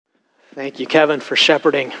Thank you, Kevin, for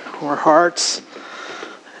shepherding our hearts,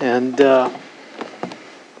 and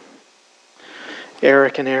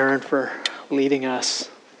Eric and Aaron for leading us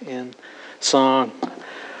in song.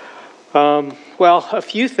 Well, a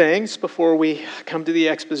few things before we come to the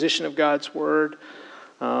exposition of God's Word.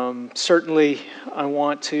 Certainly, I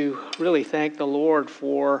want to really thank the Lord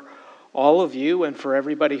for all of you and for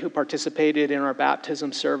everybody who participated in our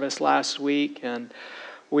baptism service last week. And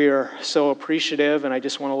we are so appreciative, and I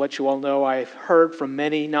just want to let you all know I've heard from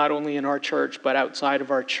many, not only in our church, but outside of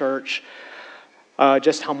our church,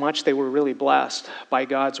 just how much they were really blessed by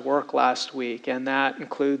God's work last week. And that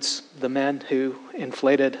includes the men who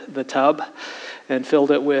inflated the tub and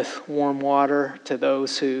filled it with warm water, to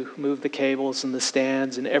those who moved the cables and the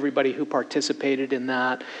stands, and everybody who participated in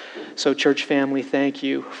that. So church family, thank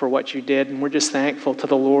you for what you did. And we're just thankful to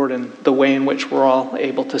the Lord and the way in which we're all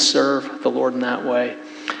able to serve the Lord in that way.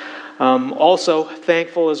 Also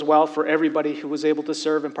thankful as well for everybody who was able to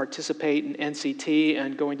serve and participate in NCT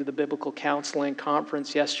and going to the Biblical Counseling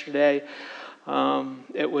Conference yesterday.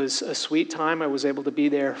 It was a sweet time. I was able to be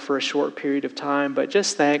there for a short period of time, but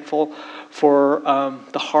just thankful for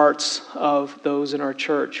the hearts of those in our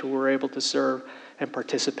church who were able to serve and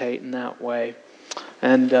participate in that way.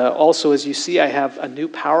 And also, as you see, I have a new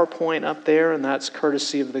PowerPoint up there, and that's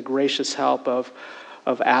courtesy of the gracious help of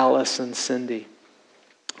Alice and Cindy.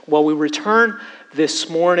 Well, we return this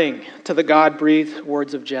morning to the God-breathed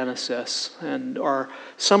words of Genesis, and our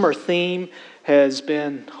summer theme has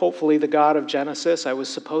been hopefully the God of Genesis. I was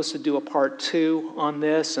supposed to do a part 2 on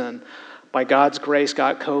this, and by God's grace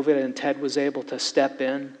got COVID, and Ted was able to step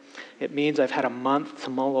in. It means I've had a month to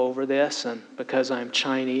mull over this, and because I'm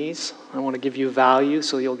Chinese, I want to give you value,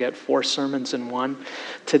 so you'll get 4 sermons in one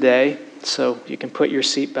today, so you can put your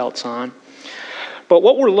seatbelts on. But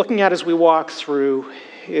what we're looking at as we walk through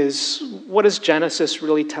is, what does Genesis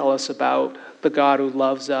really tell us about the God who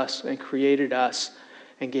loves us and created us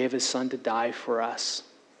and gave his son to die for us?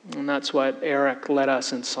 And that's what Eric led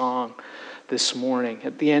us in song this morning.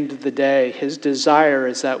 At the end of the day, his desire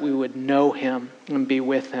is that we would know him and be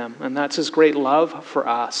with him. And that's his great love for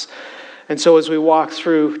us. And so as we walk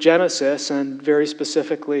through Genesis, and very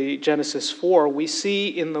specifically Genesis 4, we see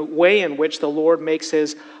in the way in which the Lord makes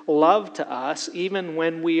his love to us, even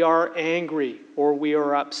when we are angry or we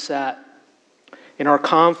are upset, in our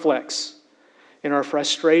conflicts, in our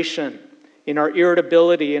frustration, in our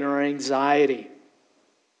irritability, in our anxiety.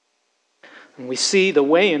 And we see the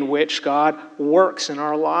way in which God works in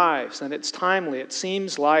our lives, and it's timely. It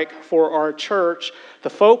seems like for our church, the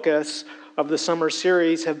focus of the summer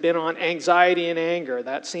series have been on anxiety and anger.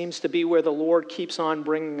 That seems to be where the Lord keeps on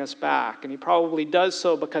bringing us back. And he probably does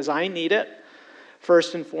so because I need it,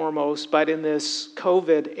 first and foremost. But in this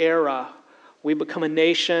COVID era, we become a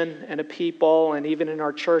nation and a people, and even in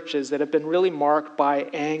our churches, that have been really marked by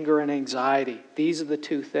anger and anxiety. These are the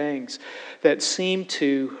two things that seem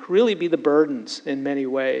to really be the burdens in many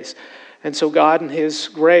ways. And so God in his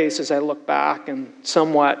grace, as I look back, and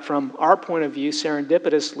somewhat from our point of view,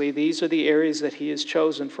 serendipitously, these are the areas that he has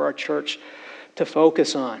chosen for our church to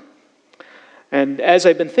focus on. And as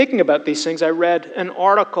I've been thinking about these things, I read an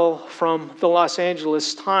article from the Los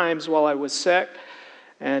Angeles Times while I was sick,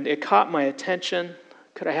 and it caught my attention.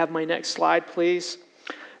 Could I have my next slide, please?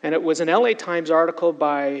 And it was an LA Times article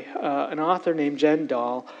by an author named Jen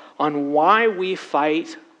Dahl on why we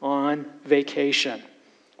fight on vacation.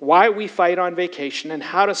 Why we fight on vacation and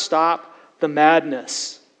how to stop the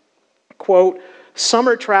madness. Quote,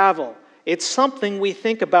 "Summer travel, it's something we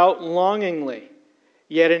think about longingly.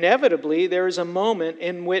 Yet inevitably there is a moment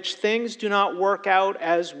in which things do not work out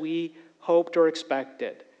as we hoped or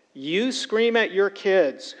expected. You scream at your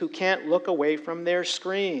kids who can't look away from their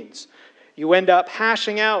screens. You end up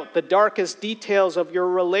hashing out the darkest details of your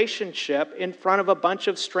relationship in front of a bunch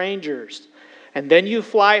of strangers. And then you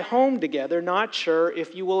fly home together, not sure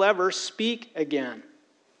if you will ever speak again."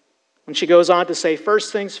 And she goes on to say,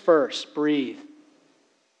 first things first, breathe.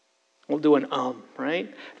 We'll do an right?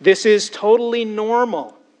 "This is totally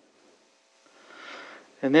normal."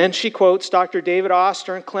 And then she quotes Dr. David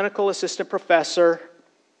Ostern, clinical assistant professor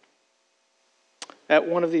at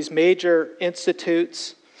one of these major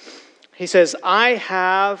institutes. He says, "I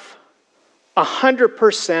have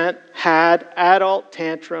 100% had adult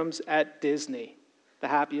tantrums at Disney, the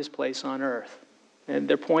happiest place on earth." And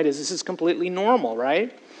their point is, this is completely normal,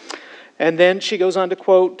 right? And then she goes on to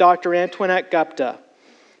quote Dr. Antoinette Gupta,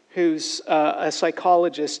 who's a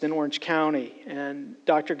psychologist in Orange County. And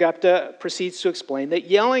Dr. Gupta proceeds to explain that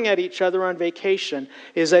yelling at each other on vacation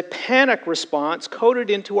is a panic response coded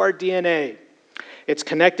into our DNA. It's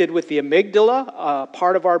connected with the amygdala,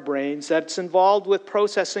 part of our brains that's involved with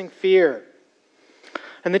processing fear.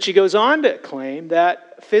 And then she goes on to claim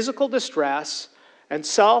that physical distress and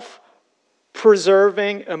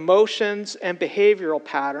self-preserving emotions and behavioral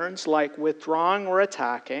patterns like withdrawing or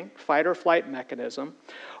attacking, fight or flight mechanism,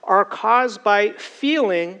 are caused by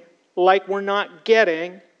feeling like we're not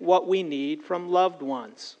getting what we need from loved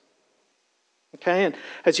ones. Okay, and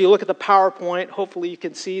as you look at the PowerPoint, hopefully you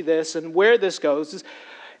can see this, and where this goes is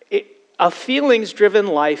a feelings-driven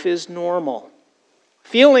life is normal.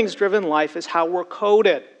 Feelings-driven life is how we're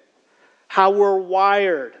coded, how we're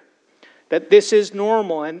wired, that this is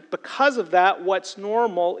normal. And because of that, what's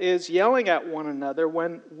normal is yelling at one another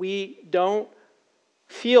when we don't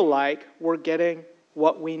feel like we're getting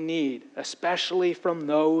what we need, especially from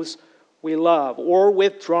those we love, or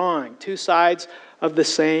withdrawing, two sides of the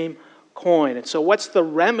same coin. And so what's the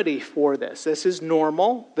remedy for this? This is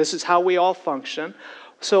normal. This is how we all function.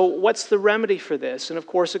 So what's the remedy for this? And of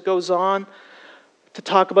course it goes on to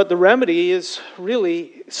talk about the remedy is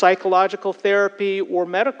really psychological therapy or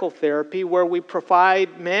medical therapy, where we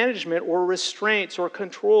provide management or restraints or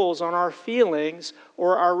controls on our feelings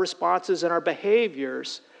or our responses and our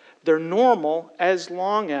behaviors. They're normal as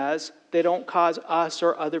long as they don't cause us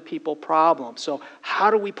or other people problems. So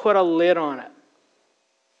how do we put a lid on it?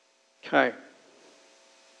 Okay.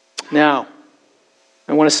 Now,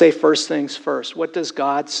 I want to say first things first. What does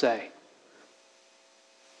God say?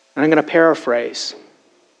 And I'm going to paraphrase.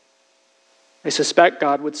 I suspect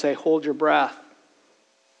God would say, hold your breath.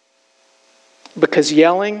 Because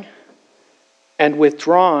yelling and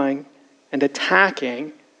withdrawing and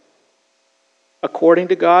attacking, according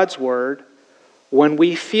to God's word, when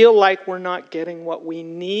we feel like we're not getting what we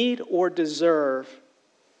need or deserve,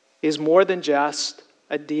 is more than just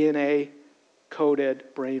a DNA-coded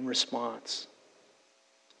brain response.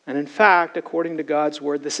 And in fact, according to God's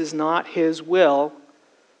word, this is not His will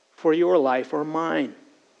for your life or mine.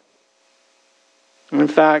 And in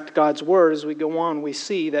fact, God's word, as we go on, we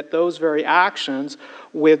see that those very actions,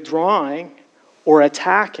 withdrawing or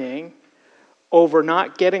attacking over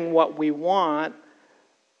not getting what we want,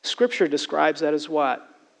 Scripture describes that as what?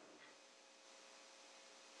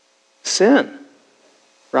 Sin,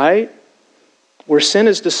 right? Where sin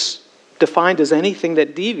is defined as anything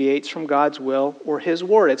that deviates from God's will or His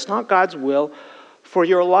word. It's not God's will for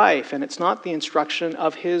your life, and it's not the instruction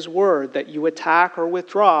of His word that you attack or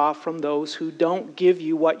withdraw from those who don't give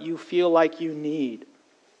you what you feel like you need.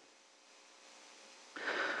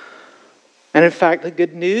 And in fact, the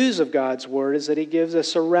good news of God's word is that He gives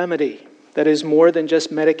us a remedy that is more than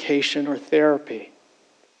just medication or therapy.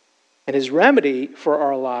 And His remedy for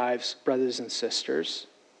our lives, brothers and sisters,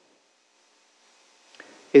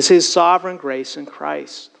 is His sovereign grace in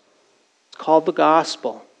Christ. It's called the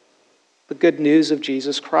gospel, the good news of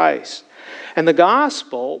Jesus Christ. And the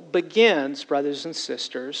gospel begins, brothers and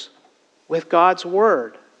sisters, with God's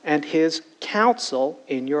word and His counsel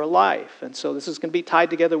in your life. And so this is going to be tied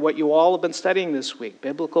together what you all have been studying this week,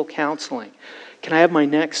 biblical counseling. Can I have my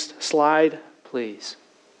next slide, please?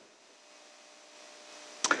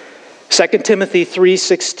 2 Timothy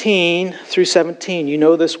 3:16 through 17. You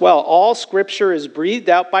know this well. All Scripture is breathed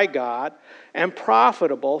out by God and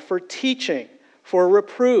profitable for teaching, for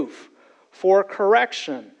reproof, for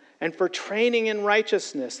correction, and for training in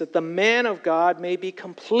righteousness, that the man of God may be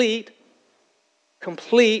complete,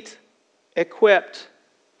 equipped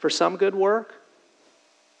for some good work?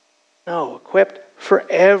 No, equipped for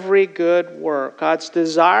every good work. God's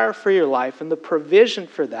desire for your life and the provision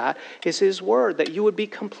for that is His word, that you would be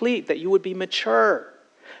complete, that you would be mature.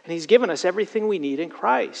 And He's given us everything we need in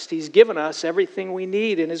Christ. He's given us everything we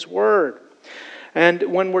need in His word. And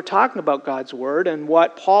when we're talking about God's word and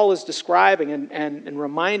what Paul is describing and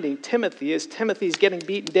reminding Timothy is Timothy's getting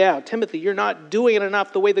beaten down. Timothy, you're not doing it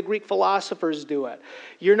enough the way the Greek philosophers do it.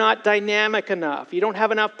 You're not dynamic enough. You don't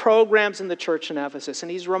have enough programs in the church in Ephesus.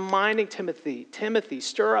 And he's reminding Timothy,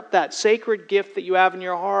 stir up that sacred gift that you have in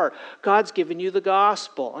your heart. God's given you the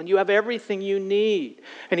gospel and you have everything you need.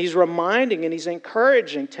 And he's reminding and he's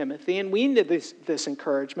encouraging Timothy, and we need this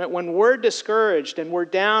encouragement when we're discouraged and we're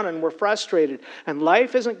down and we're frustrated and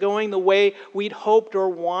life isn't going the way we'd hoped or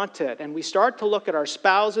wanted. And we start to look at our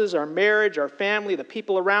spouses, our marriage, our family, the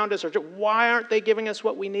people around us. Why aren't they giving us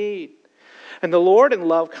what we need? And the Lord in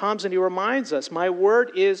love comes and He reminds us, my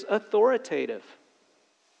word is authoritative.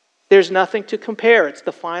 There's nothing to compare. It's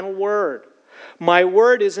the final word. My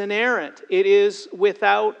word is inerrant. It is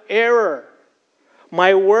without error.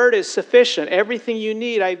 My word is sufficient. Everything you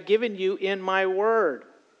need I've given you in my word.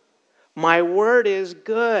 My word is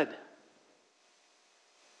good.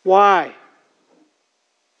 Why?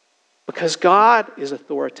 Because God is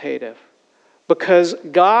authoritative. Because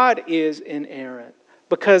God is inerrant.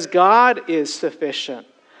 Because God is sufficient.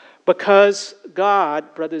 Because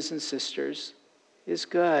God, brothers and sisters, is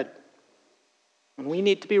good. And we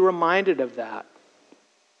need to be reminded of that,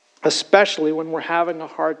 especially when we're having a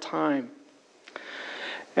hard time.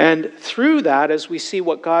 And through that, as we see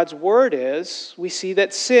what God's word is, we see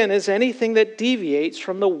that sin is anything that deviates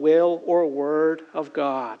from the will or word of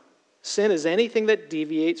God. Sin is anything that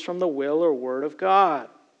deviates from the will or word of God.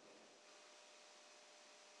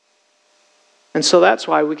 And so that's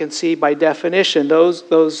why we can see by definition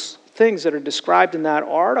those things that are described in that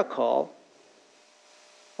article,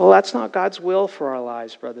 well, that's not God's will for our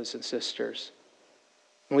lives, brothers and sisters.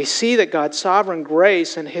 And we see that God's sovereign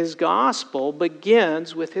grace and His gospel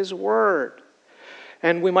begins with His word.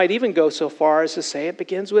 And we might even go so far as to say it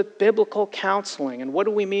begins with biblical counseling. And what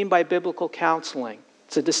do we mean by biblical counseling?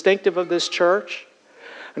 It's a distinctive of this church.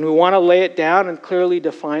 And we want to lay it down and clearly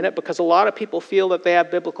define it, because a lot of people feel that they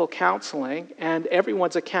have biblical counseling, and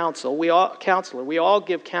everyone's a counselor. We all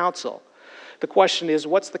give counsel. The question is,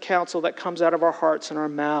 what's the counsel that comes out of our hearts and our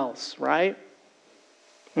mouths, right?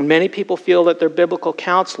 And many people feel that they're biblical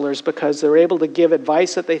counselors because they're able to give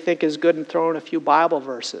advice that they think is good and throw in a few Bible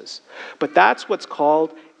verses. But that's what's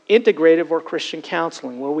called integrative or Christian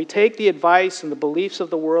counseling, where we take the advice and the beliefs of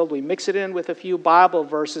the world, we mix it in with a few Bible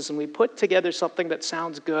verses, and we put together something that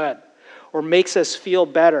sounds good or makes us feel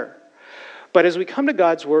better. But as we come to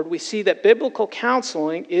God's word, we see that biblical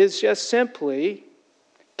counseling is just simply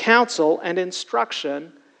counsel and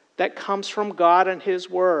instruction that comes from God and His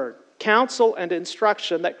word. Counsel and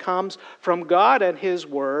instruction that comes from God and His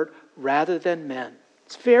word rather than men.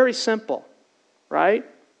 It's very simple, right?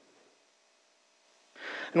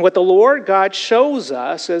 And what the Lord God shows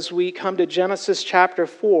us as we come to Genesis chapter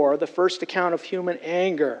 4, the first account of human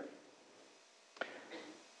anger,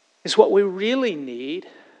 is what we really need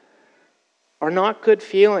are not good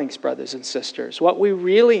feelings, brothers and sisters. What we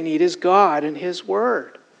really need is God and His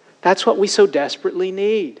word. That's what we so desperately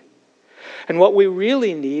need. And what we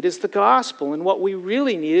really need is the gospel. And what we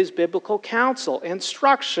really need is biblical counsel,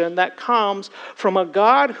 instruction that comes from a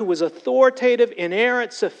God who is authoritative,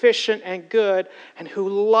 inerrant, sufficient, and good, and who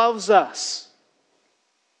loves us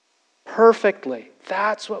perfectly.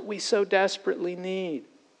 That's what we so desperately need.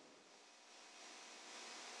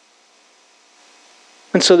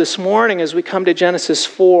 And so this morning, as we come to Genesis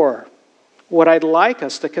 4, what I'd like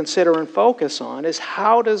us to consider and focus on is,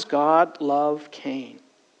 how does God love Cain?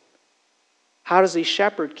 How does He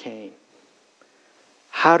shepherd Cain?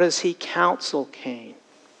 How does He counsel Cain?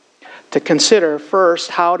 To consider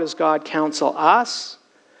first, how does God counsel us?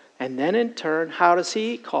 And then in turn, how does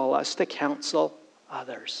He call us to counsel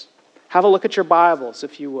others? Have a look at your Bibles,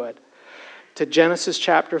 if you would, to Genesis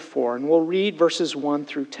chapter 4, and we'll read verses 1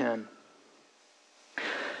 through 10.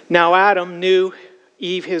 Now Adam knew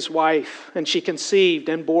Eve his wife, and she conceived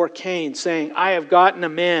and bore Cain, saying, I have gotten a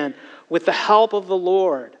man with the help of the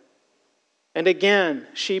Lord. And again,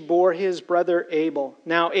 she bore his brother Abel.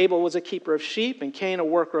 Now Abel was a keeper of sheep, and Cain a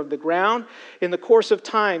worker of the ground. In the course of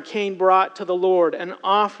time, Cain brought to the Lord an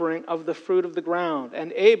offering of the fruit of the ground.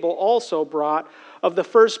 And Abel also brought of the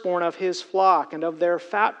firstborn of his flock and of their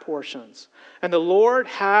fat portions. And the Lord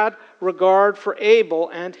had regard for Abel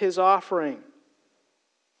and his offering.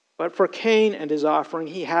 But for Cain and his offering,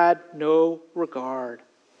 He had no regard.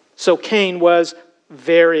 So Cain was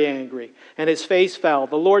very angry, and his face fell.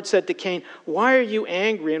 The Lord said to Cain, why are you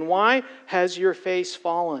angry, and why has your face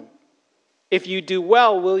fallen? If you do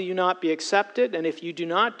well, will you not be accepted? And if you do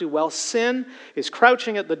not do well, sin is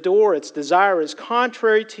crouching at the door. Its desire is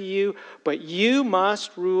contrary to you, but you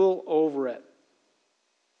must rule over it.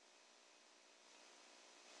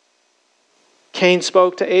 Cain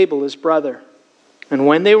spoke to Abel, his brother. And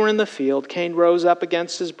when they were in the field, Cain rose up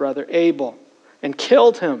against his brother Abel and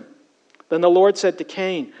killed him. Then the Lord said to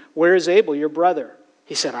Cain, where is Abel, your brother?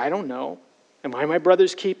 He said, I don't know. Am I my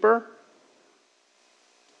brother's keeper?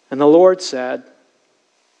 And the Lord said,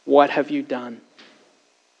 what have you done?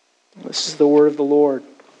 This is the word of the Lord.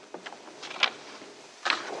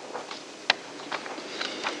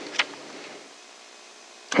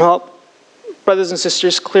 Well, brothers and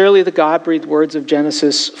sisters, clearly the God-breathed words of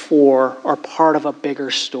Genesis 4 are part of a bigger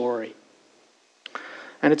story.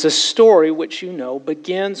 And it's a story which, you know,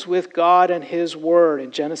 begins with God and His Word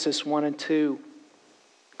in Genesis 1 and 2.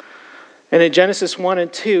 And in Genesis 1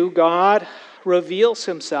 and 2, God reveals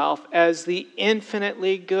Himself as the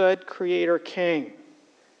infinitely good Creator King,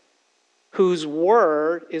 whose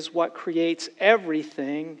Word is what creates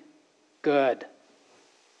everything good.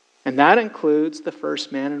 And that includes the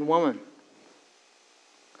first man and woman.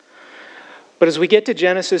 But as we get to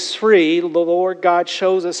Genesis 3, the Lord God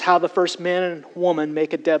shows us how the first man and woman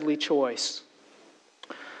make a deadly choice.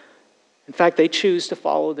 In fact, they choose to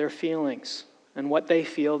follow their feelings and what they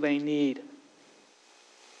feel they need.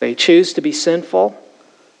 They choose to be sinful,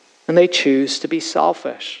 and they choose to be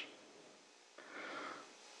selfish.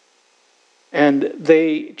 And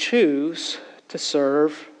they choose to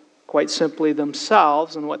serve, quite simply,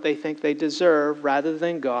 themselves and what they think they deserve rather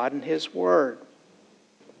than God and His Word.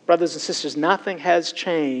 Brothers and sisters, nothing has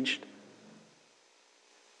changed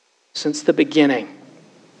since the beginning.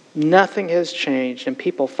 Nothing has changed, and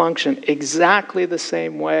people function exactly the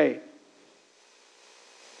same way.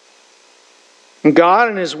 And God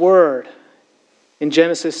and His Word in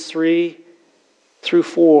Genesis 3 through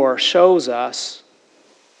 4 shows us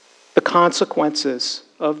the consequences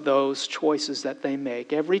of those choices that they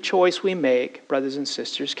make. Every choice we make, brothers and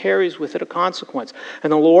sisters, carries with it a consequence.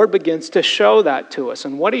 And the Lord begins to show that to us.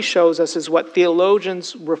 And what He shows us is what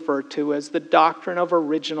theologians refer to as the doctrine of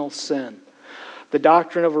original sin. The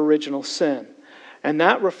doctrine of original sin. And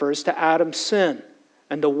that refers to Adam's sin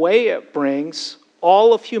and the way it brings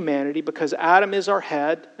all of humanity, because Adam is our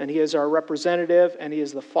head and he is our representative and he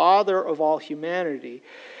is the father of all humanity.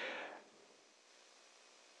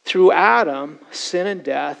 Through Adam, sin and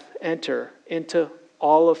death enter into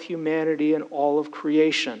all of humanity and all of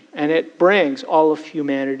creation. And it brings all of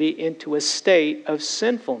humanity into a state of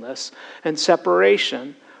sinfulness and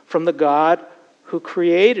separation from the God who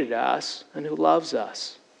created us and who loves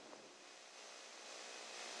us.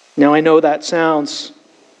 Now, I know that sounds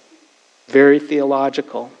very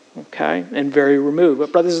theological, okay, and very removed.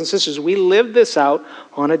 But brothers and sisters, we live this out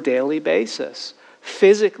on a daily basis,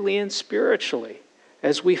 physically and spiritually,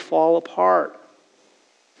 as we fall apart.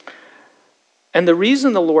 And the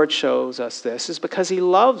reason the Lord shows us this is because He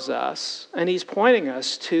loves us, and He's pointing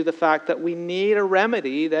us to the fact that we need a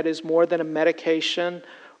remedy that is more than a medication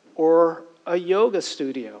or a yoga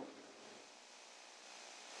studio.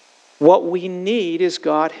 What we need is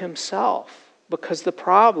God Himself, because the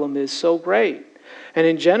problem is so great. And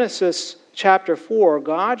in Genesis chapter 4,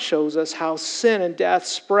 God shows us how sin and death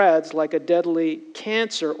spreads like a deadly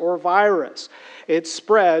cancer or virus. It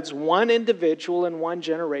spreads one individual in one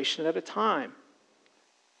generation at a time.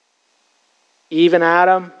 Even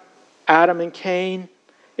Adam and Cain,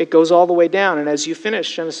 it goes all the way down. And as you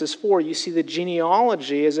finish Genesis 4, you see the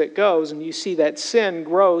genealogy as it goes, and you see that sin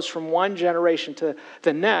grows from one generation to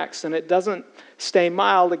the next, and it doesn't stay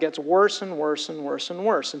mild. It gets worse and worse and worse and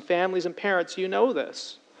worse. And families and parents, you know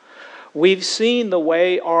this. We've seen the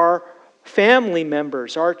way our family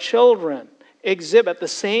members, our children, exhibit the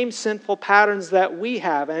same sinful patterns that we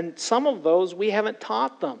have, and some of those we haven't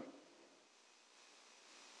taught them.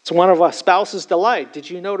 It's one of a spouse's delight. Did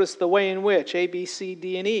you notice the way in which A, B, C,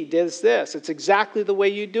 D, and E does this? It's exactly the way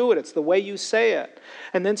you do it. It's the way you say it.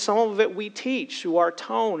 And then some of it we teach through our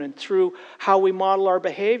tone and through how we model our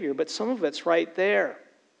behavior, but some of it's right there.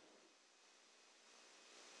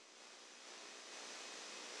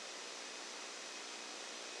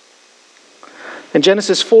 And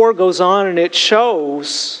Genesis 4 goes on and it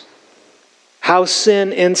shows how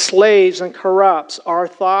sin enslaves and corrupts our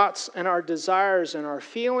thoughts and our desires and our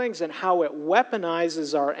feelings, and how it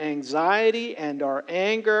weaponizes our anxiety and our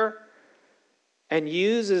anger and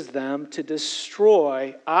uses them to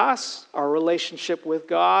destroy us, our relationship with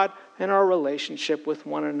God, and our relationship with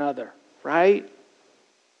one another, right?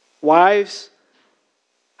 Wives,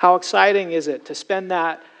 how exciting is it to spend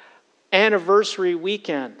that anniversary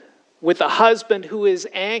weekend with a husband who is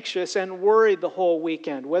anxious and worried the whole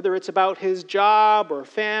weekend, whether it's about his job or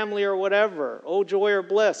family or whatever. Oh, joy or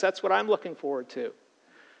bliss, that's what I'm looking forward to.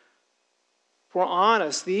 If we're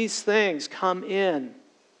honest, these things come in,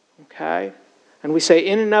 okay? And we say,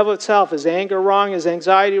 in and of itself, is anger wrong? Is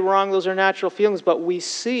anxiety wrong? Those are natural feelings. But we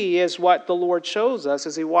see, as what the Lord shows us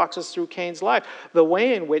as He walks us through Cain's life, the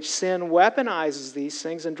way in which sin weaponizes these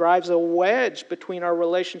things and drives a wedge between our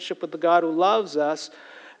relationship with the God who loves us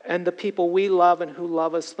and the people we love and who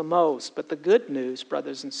love us the most. But the good news,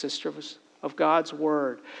 brothers and sisters, of God's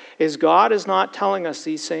Word is God is not telling us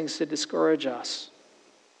these things to discourage us.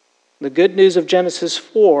 The good news of Genesis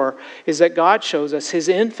 4 is that God shows us His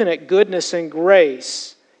infinite goodness and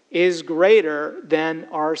grace is greater than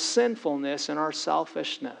our sinfulness and our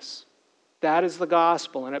selfishness. That is the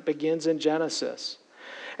gospel, and it begins in Genesis.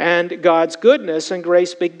 And God's goodness and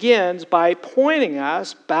grace begins by pointing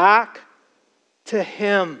us back to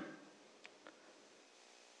Him.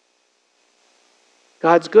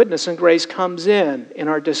 God's goodness and grace comes in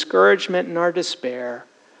our discouragement and our despair,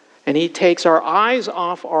 and He takes our eyes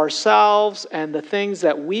off ourselves and the things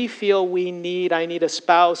that we feel we need. I need a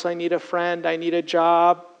spouse, I need a friend, I need a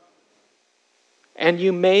job. And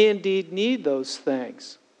you may indeed need those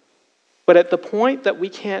things. But at the point that we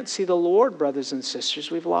can't see the Lord, brothers and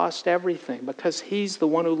sisters, we've lost everything because He's the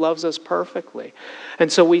one who loves us perfectly. And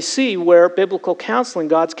so we see where biblical counseling,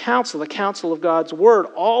 God's counsel, the counsel of God's Word,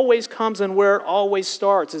 always comes and where it always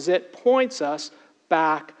starts is it points us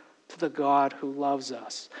back to the God who loves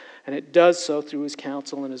us. And it does so through His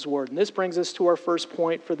counsel and His Word. And this brings us to our first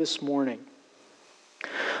point for this morning.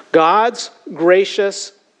 God's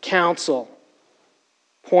gracious counsel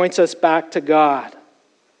points us back to God.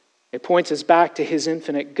 It points us back to His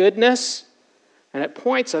infinite goodness, and it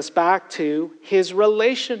points us back to His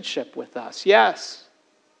relationship with us. Yes,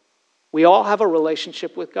 we all have a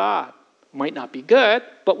relationship with God. It might not be good,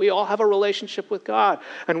 but we all have a relationship with God.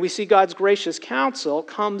 And we see God's gracious counsel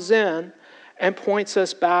comes in and points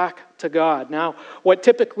us back to God. Now, what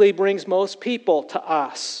typically brings most people to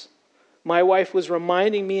us, my wife was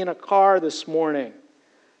reminding me in a car this morning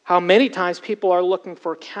how many times people are looking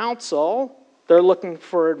for counsel. They're looking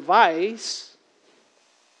for advice.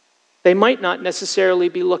 They might not necessarily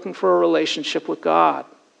be looking for a relationship with God.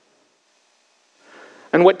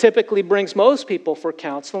 And what typically brings most people for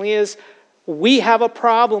counseling is we have a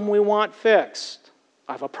problem we want fixed.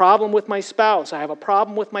 I have a problem with my spouse. I have a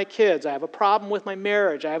problem with my kids. I have a problem with my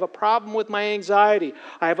marriage. I have a problem with my anxiety.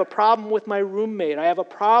 I have a problem with my roommate. I have a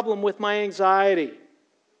problem with my anxiety.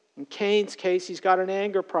 In Cain's case, he's got an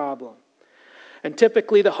anger problem. And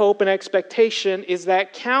typically the hope and expectation is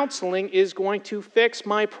that counseling is going to fix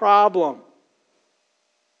my problem.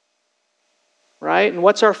 Right? And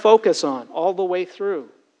what's our focus on all the way through?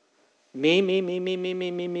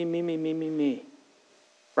 Me.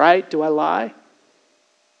 Right? Do I lie?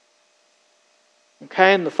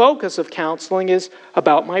 Okay, and the focus of counseling is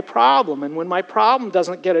about my problem. And when my problem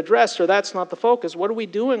doesn't get addressed, or that's not the focus, what are we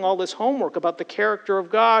doing all this homework about the character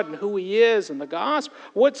of God and who He is and the gospel?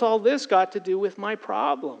 What's all this got to do with my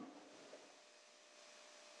problem?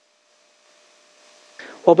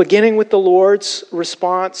 Well, beginning with the Lord's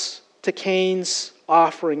response to Cain's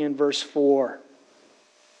offering in verse 4.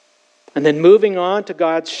 And then moving on to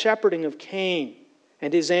God's shepherding of Cain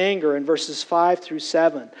and his anger in verses 5 through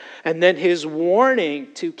 7. And then His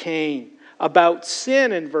warning to Cain about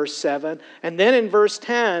sin in verse 7. And then in verse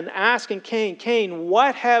 10, asking Cain, Cain,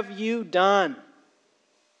 what have you done?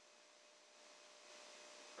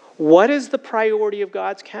 What is the priority of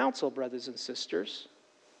God's counsel, brothers and sisters?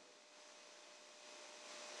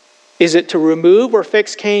 Is it to remove or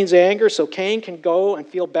fix Cain's anger so Cain can go and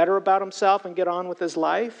feel better about himself and get on with his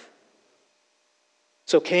life?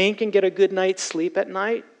 So Cain can get a good night's sleep at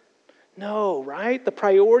night? No, right? The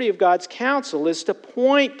priority of God's counsel is to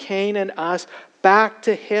point Cain and us back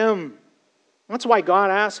to Him. That's why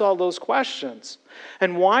God asks all those questions.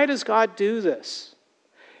 And why does God do this?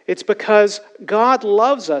 It's because God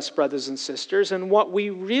loves us, brothers and sisters, and what we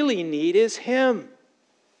really need is Him.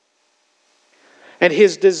 And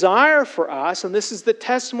His desire for us, and this is the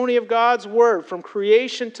testimony of God's Word, from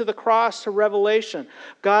creation to the cross to Revelation,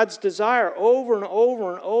 God's desire over and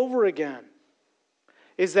over and over again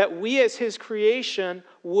is that we as His creation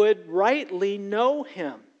would rightly know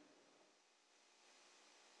Him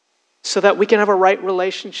so that we can have a right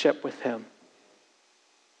relationship with Him.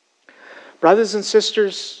 Brothers and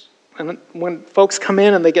sisters, and when folks come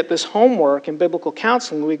in and they get this homework in biblical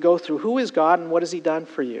counseling, we go through who is God and what has He done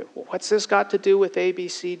for you? Well, what's this got to do with A, B,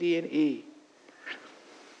 C, D, and E?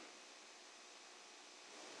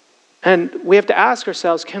 And we have to ask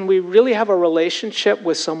ourselves, can we really have a relationship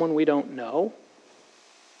with someone we don't know?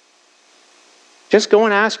 Just go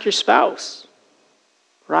and ask your spouse,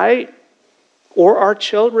 right? Or our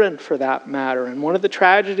children, for that matter. And one of the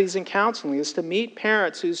tragedies in counseling is to meet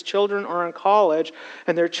parents whose children are in college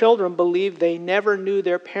and their children believe they never knew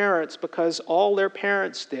their parents because all their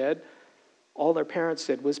parents did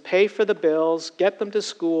was pay for the bills, get them to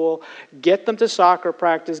school, get them to soccer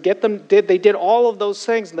practice, they did all of those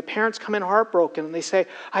things, and the parents come in heartbroken and they say,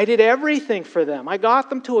 I did everything for them. I got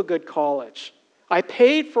them to a good college. I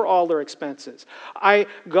paid for all their expenses. I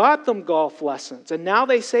got them golf lessons, and now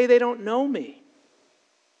they say they don't know me.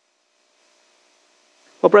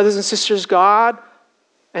 Well, brothers and sisters, God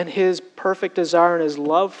and His perfect desire and His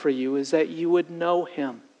love for you is that you would know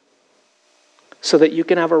Him so that you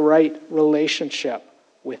can have a right relationship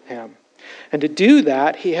with Him. And to do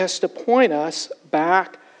that, He has to point us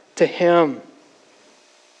back to Him.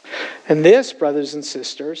 And this, brothers and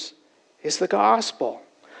sisters, is the gospel.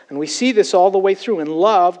 And we see this all the way through. In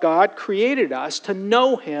love, God created us to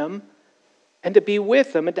know Him and to be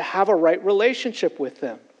with Him and to have a right relationship with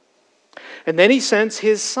Him. And then He sends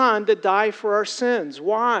His Son to die for our sins.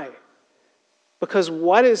 Why? Because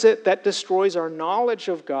what is it that destroys our knowledge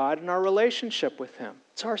of God and our relationship with Him?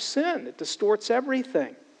 It's our sin. It distorts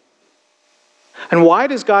everything. And why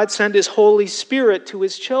does God send His Holy Spirit to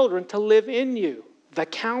His children to live in you? The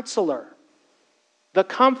Counselor, the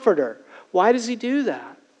Comforter. Why does He do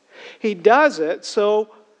that? He does it so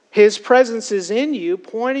His presence is in you,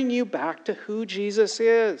 pointing you back to who Jesus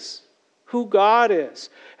is, who God is,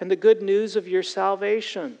 and the good news of your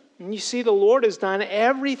salvation. And you see, the Lord has done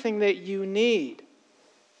everything that you need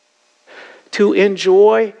to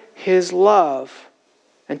enjoy His love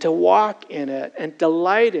and to walk in it and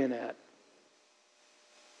delight in it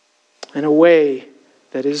in a way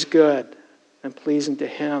that is good and pleasing to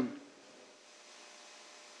Him.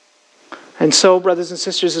 And so, brothers and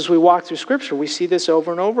sisters, as we walk through Scripture, we see this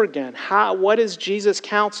over and over again. What is Jesus'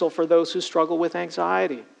 counsel for those who struggle with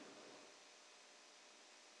anxiety?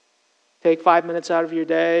 Take 5 minutes out of your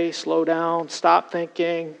day, slow down, stop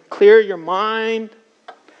thinking, clear your mind.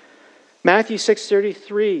 Matthew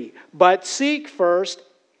 6:33, but seek first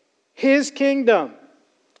His kingdom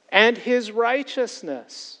and His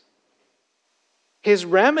righteousness. His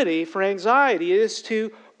remedy for anxiety is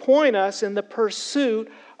to point us in the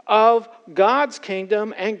pursuit of God's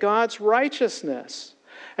kingdom and God's righteousness.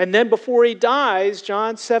 And then before He dies,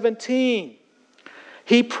 John 17,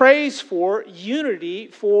 He prays for unity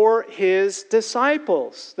for His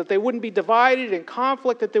disciples, that they wouldn't be divided in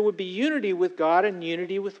conflict, that there would be unity with God and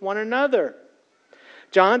unity with one another.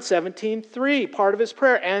 John 17:3, part of His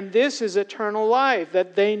prayer, and this is eternal life,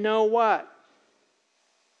 that they know what?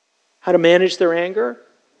 How to manage their anger?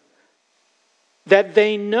 That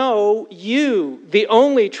they know you, the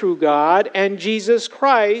only true God, and Jesus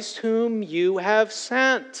Christ, whom you have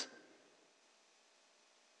sent.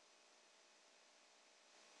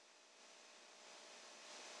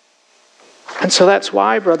 And so that's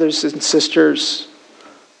why, brothers and sisters,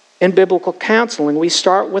 in biblical counseling, we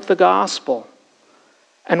start with the gospel.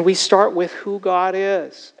 And we start with who God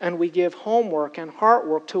is. And we give homework and heart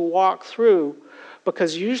work to walk through.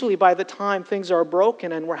 Because usually by the time things are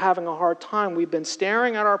broken and we're having a hard time, we've been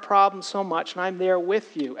staring at our problems so much, and I'm there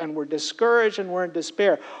with you, and we're discouraged and we're in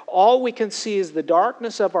despair. All we can see is the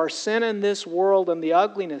darkness of our sin in this world and the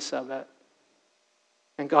ugliness of it.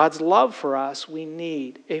 And God's love for us, we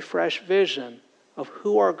need a fresh vision of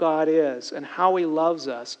who our God is and how He loves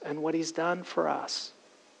us and what He's done for us.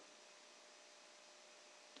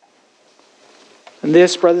 And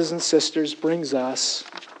this, brothers and sisters, brings us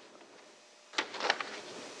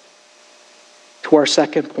to our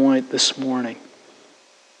second point this morning.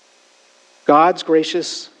 God's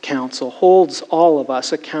gracious counsel holds all of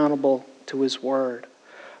us accountable to His Word.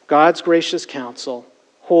 God's gracious counsel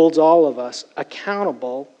holds all of us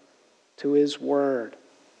accountable to His Word.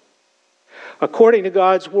 According to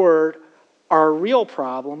God's Word, our real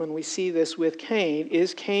problem, and we see this with Cain,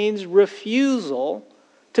 is Cain's refusal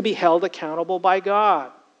to be held accountable by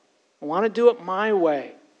God. I want to do it my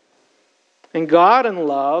way. And God in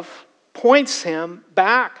love points him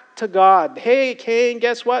back to God. Hey, Cain,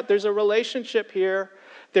 guess what? There's a relationship here.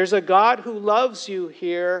 There's a God who loves you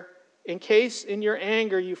here in case in your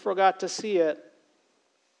anger you forgot to see it.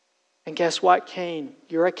 And guess what, Cain?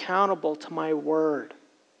 You're accountable to my word.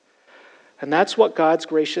 And that's what God's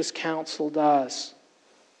gracious counsel does.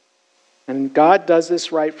 And God does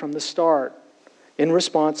this right from the start in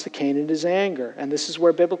response to Cain and his anger. And this is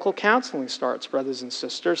where biblical counseling starts, brothers and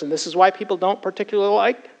sisters. And this is why people don't particularly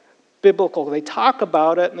like biblical. They talk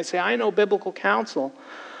about it and they say, I know biblical counseling,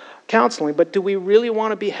 but do we really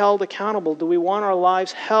want to be held accountable? Do we want our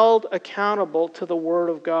lives held accountable to the Word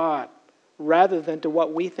of God rather than to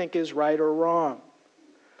what we think is right or wrong?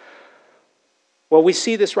 Well, we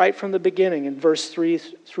see this right from the beginning in verse 3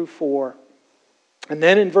 through 4. And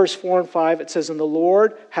then in verse 4 and 5 it says, and the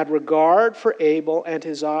Lord had regard for Abel and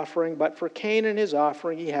his offering, but for Cain and his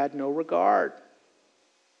offering he had no regard.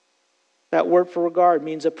 That word for regard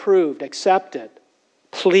means approved, accepted,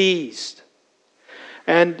 pleased.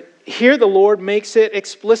 And here the Lord makes it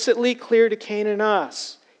explicitly clear to Cain and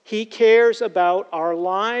us. He cares about our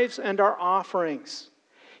lives and our offerings.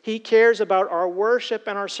 He cares about our worship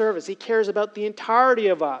and our service. He cares about the entirety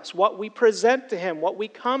of us, what we present to Him, what we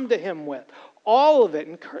come to Him with. All of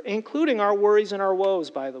it, including our worries and our woes,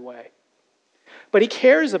 by the way. But He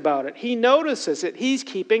cares about it. He notices it. He's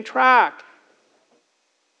keeping track.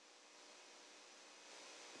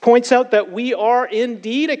 points out that we are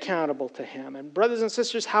indeed accountable to him. And brothers and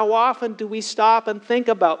sisters, how often do we stop and think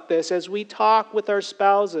about this as we talk with our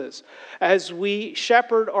spouses, as we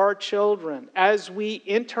shepherd our children, as we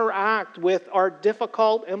interact with our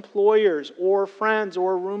difficult employers or friends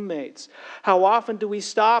or roommates? How often do we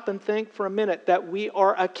stop and think for a minute that we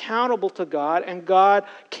are accountable to God, and God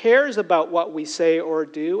cares about what we say or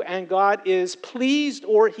do, and God is pleased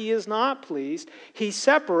or he is not pleased? He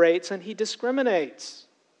separates and he discriminates.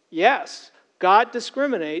 Yes, God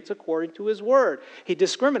discriminates according to his word. He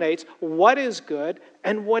discriminates what is good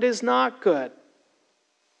and what is not good.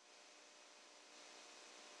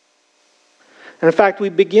 And in fact, we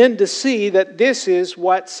begin to see that this is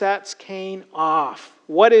what sets Cain off.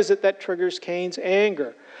 What is it that triggers Cain's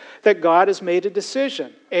anger? That God has made a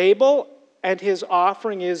decision. Abel and his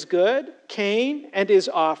offering is good. Cain and his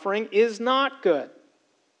offering is not good.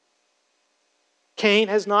 Cain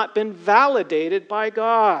has not been validated by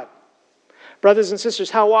God. Brothers and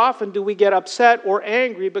sisters, how often do we get upset or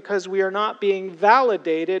angry because we are not being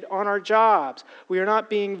validated on our jobs? We are not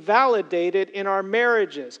being validated in our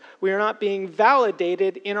marriages. We are not being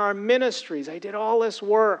validated in our ministries. I did all this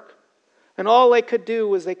work, and all they could do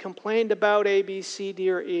was they complained about A, B, C,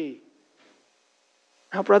 D, or E.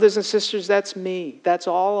 Now, brothers and sisters, that's me. That's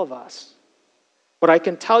all of us. But I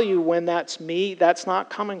can tell you, when that's me, that's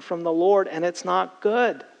not coming from the Lord, and it's not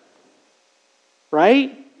good.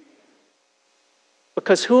 Right?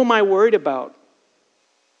 Because who am I worried about?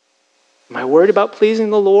 Am I worried about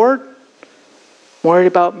pleasing the Lord? I'm worried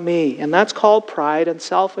about me. And that's called pride and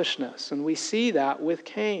selfishness. And we see that with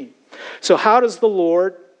Cain. So how does the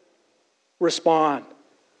Lord respond?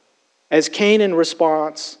 As Cain in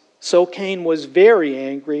response, so Cain was very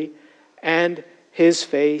angry, and his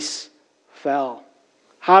face fell.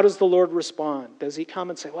 How does the Lord respond? Does he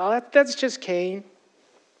come and say, well, that's just Cain.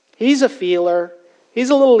 He's a feeler.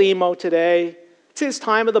 He's a little emo today. It's his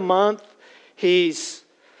time of the month. He's,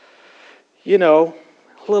 a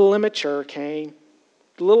little immature, Cain.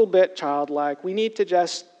 A little bit childlike. We need to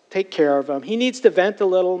just take care of him. He needs to vent a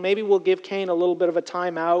little. Maybe we'll give Cain a little bit of a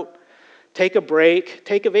time out. Take a break.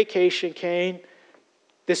 Take a vacation, Cain.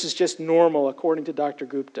 This is just normal, according to Dr.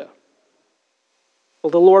 Gupta. Well,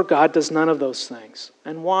 the Lord God does none of those things.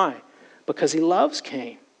 And why? Because he loves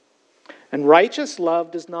Cain. And righteous love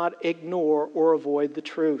does not ignore or avoid the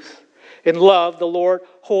truth. In love, the Lord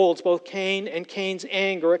holds both Cain and Cain's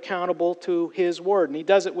anger accountable to his word. And he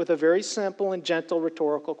does it with a very simple and gentle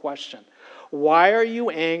rhetorical question. Why are you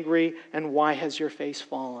angry, and why has your face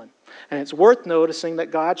fallen? And it's worth noticing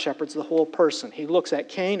that God shepherds the whole person. He looks at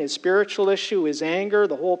Cain, his spiritual issue, his anger,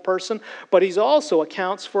 the whole person, but he also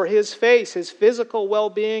accounts for his face, his physical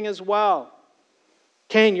well-being as well.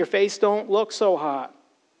 Cain, your face don't look so hot.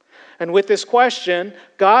 And with this question,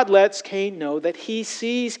 God lets Cain know that he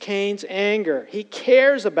sees Cain's anger. He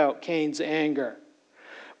cares about Cain's anger.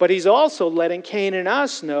 But he's also letting Cain and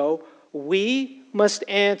us know we must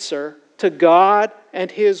answer to God and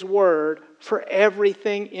his word for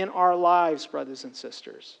everything in our lives, brothers and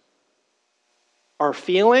sisters. Our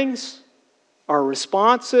feelings, our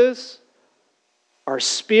responses, our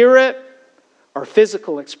spirit, our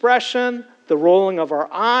physical expression, the rolling of our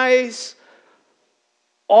eyes,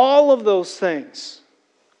 all of those things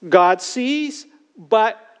God sees,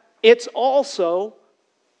 but it's also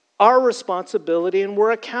our responsibility, and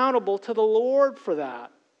we're accountable to the Lord for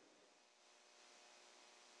that.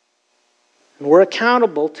 And we're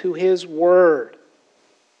accountable to his word.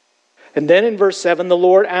 And then in verse 7, the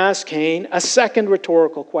Lord asks Cain a second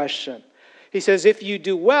rhetorical question. He says, if you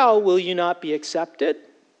do well, will you not be accepted?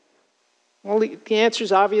 Well, the answer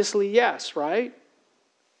is obviously yes, right?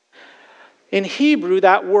 In Hebrew,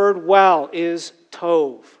 that word well is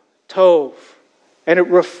tov. And it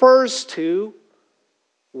refers to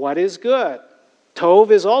what is good.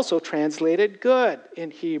 Tov is also translated good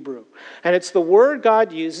in Hebrew. And it's the word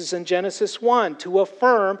God uses in Genesis 1 to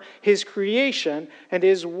affirm his creation and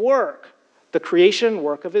his work, the creation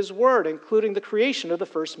work of his word, including the creation of the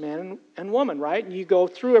first man and woman, right? And you go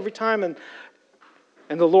through every time, and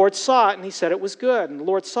the Lord saw it and he said it was good. And the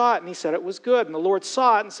Lord saw it and he said it was good. And the Lord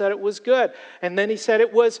saw it and said it was good. And then he said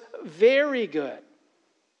it was very good.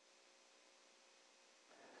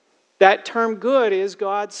 That term good is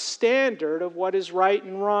God's standard of what is right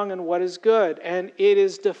and wrong and what is good. And it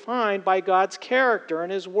is defined by God's character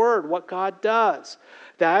and his word, what God does.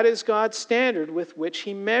 That is God's standard with which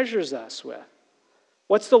he measures us with.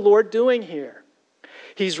 What's the Lord doing here?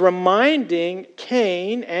 He's reminding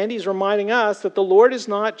Cain, and he's reminding us, that the Lord is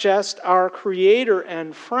not just our creator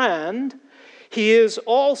and friend. He is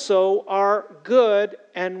also our good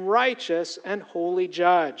and righteous and holy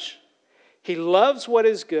judge. He loves what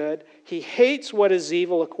is good. He hates what is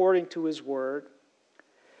evil according to his word.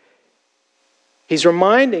 He's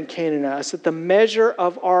reminding Cain and us that the measure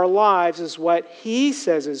of our lives is what he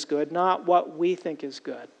says is good, not what we think is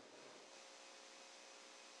good.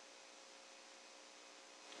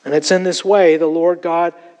 And it's in this way the Lord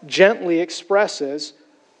God gently expresses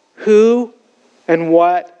who and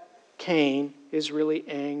what Cain is really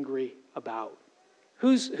angry about.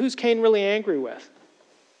 Who's Cain really angry with?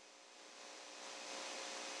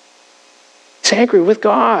 He's angry with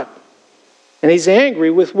God. And he's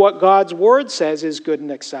angry with what God's word says is good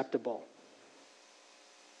and acceptable.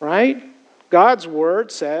 Right? God's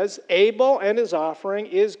word says, Abel and his offering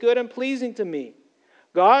is good and pleasing to me.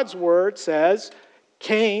 God's word says,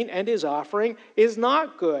 Cain and his offering is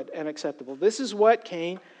not good and acceptable. This is what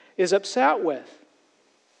Cain is upset with.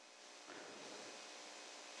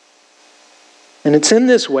 And it's in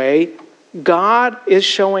this way, God is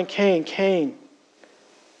showing Cain,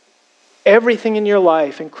 everything in your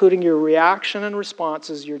life, including your reaction and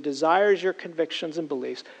responses, your desires, your convictions and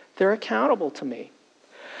beliefs, they're accountable to me.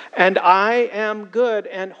 And I am good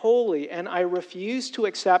and holy, and I refuse to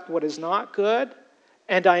accept what is not good,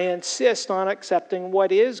 and I insist on accepting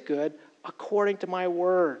what is good according to my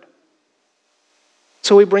word.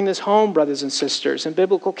 So we bring this home, brothers and sisters, in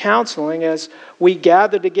biblical counseling as we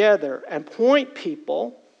gather together and point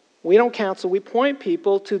people. We don't counsel, we point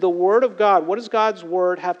people to the Word of God. What does God's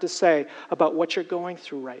Word have to say about what you're going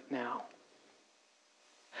through right now?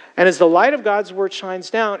 And as the light of God's Word shines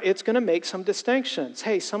down, it's going to make some distinctions.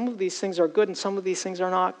 Hey, some of these things are good and some of these things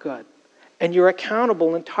are not good. And you're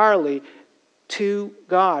accountable entirely to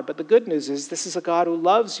God. But the good news is this is a God who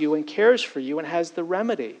loves you and cares for you and has the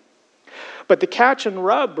remedy. But the catch and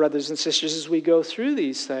rub, brothers and sisters, as we go through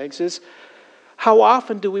these things is how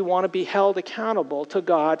often do we want to be held accountable to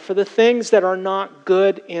God for the things that are not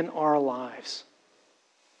good in our lives?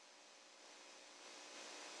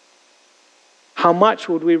 How much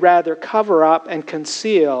would we rather cover up and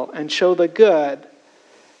conceal and show the good,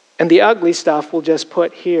 and the ugly stuff we'll just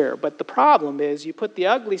put here? But the problem is you put the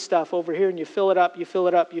ugly stuff over here and you fill it up, you fill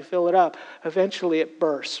it up, you fill it up. Eventually it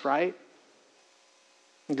bursts, right?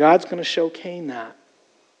 God's going to show Cain that.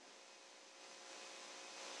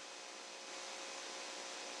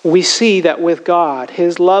 We see that with God,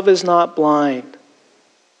 His love is not blind.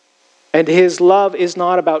 And His love is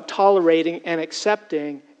not about tolerating and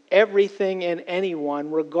accepting everything and anyone,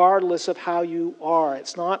 regardless of how you are.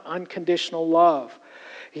 It's not unconditional love.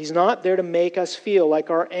 He's not there to make us feel like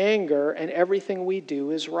our anger and everything we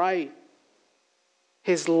do is right.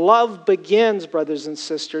 His love begins, brothers and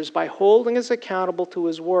sisters, by holding us accountable to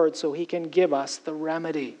His Word so He can give us the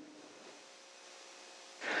remedy.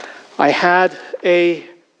 I had a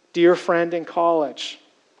dear friend in college.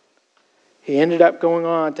 He ended up going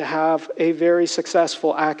on to have a very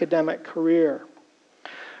successful academic career.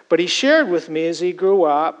 But he shared with me as he grew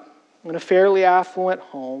up in a fairly affluent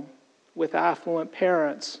home with affluent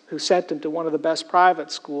parents who sent him to one of the best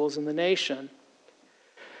private schools in the nation,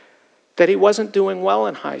 that he wasn't doing well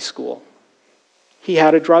in high school. He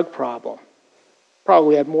had a drug problem.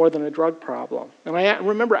 Probably had more than a drug problem. And I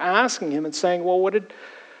remember asking him and saying, well, what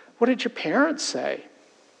did your parents say?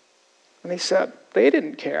 And he said, they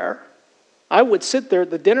didn't care. I would sit there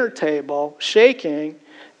at the dinner table shaking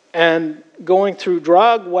and going through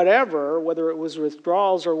drug whatever, whether it was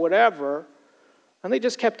withdrawals or whatever, and they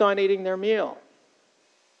just kept on eating their meal.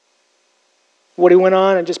 What he went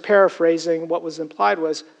on, and just paraphrasing what was implied,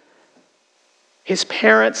 was his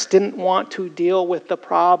parents didn't want to deal with the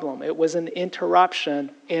problem. It was an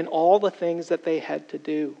interruption in all the things that they had to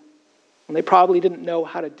do. And they probably didn't know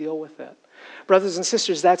how to deal with it. Brothers and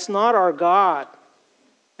sisters, that's not our God.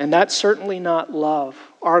 And that's certainly not love.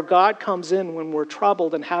 Our God comes in when we're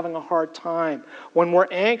troubled and having a hard time, when we're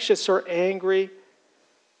anxious or angry,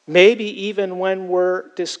 maybe even when we're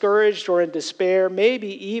discouraged or in despair, maybe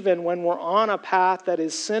even when we're on a path that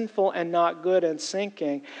is sinful and not good and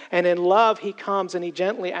sinking. And in love, He comes and He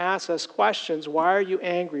gently asks us questions. Why are you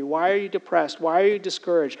angry? Why are you depressed? Why are you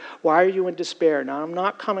discouraged? Why are you in despair? Now, I'm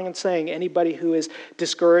not coming and saying anybody who is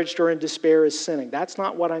discouraged or in despair is sinning. That's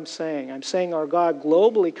not what I'm saying. I'm saying our God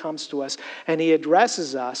globally comes to us and He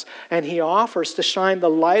addresses us and He offers to shine the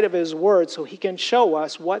light of His Word so He can show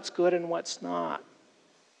us what's good and what's not.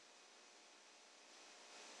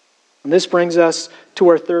 And this brings us to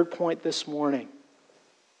our third point this morning.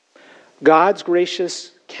 God's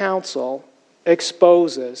gracious counsel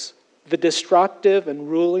exposes the destructive and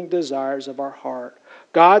ruling desires of our heart.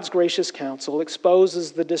 God's gracious counsel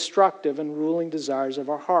exposes the destructive and ruling desires of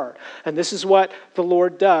our heart. And this is what the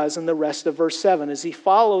Lord does in the rest of verse 7 as He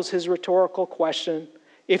follows His rhetorical question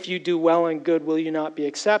if you do well and good, will you not be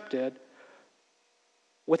accepted?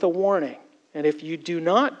 With a warning. And if you do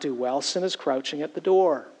not do well, sin is crouching at the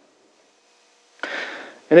door.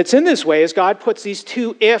 And it's in this way as God puts these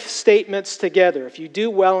two if statements together. If you do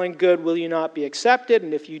well and good, will you not be accepted?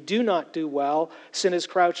 And if you do not do well, sin is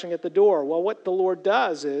crouching at the door. Well, what the Lord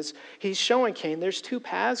does is he's showing Cain there's two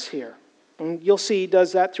paths here. And you'll see he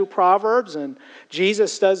does that through Proverbs, and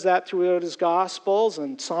Jesus does that throughout his Gospels,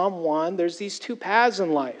 and Psalm 1. There's these two paths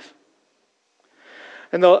in life.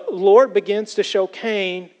 And the Lord begins to show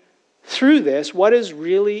Cain through this what is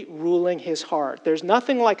really ruling his heart. There's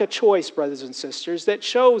nothing like a choice, brothers and sisters, that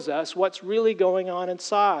shows us what's really going on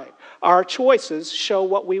inside. Our choices show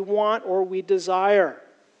what we want or we desire.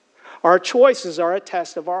 Our choices are a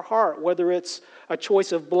test of our heart, whether it's a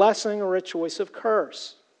choice of blessing or a choice of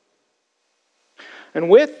curse. And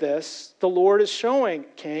with this, the Lord is showing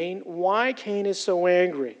Cain why Cain is so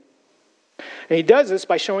angry. And he does this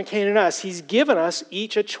by showing Cain and us. He's given us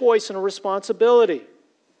each a choice and a responsibility.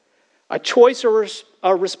 A choice or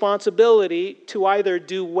a responsibility to either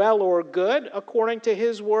do well or good according to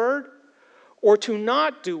his word, or to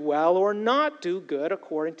not do well or not do good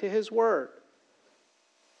according to his word.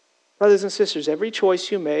 Brothers and sisters, every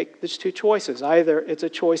choice you make, there's two choices. Either it's a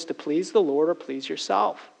choice to please the Lord or please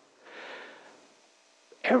yourself.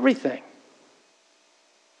 Everything.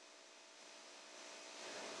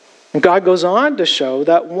 And God goes on to show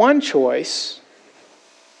that one choice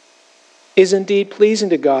is indeed pleasing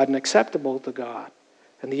to God and acceptable to God.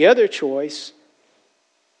 And the other choice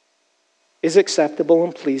is acceptable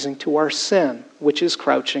and pleasing to our sin, which is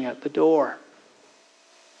crouching at the door.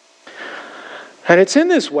 And it's in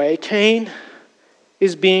this way Cain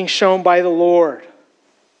is being shown by the Lord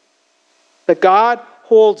that God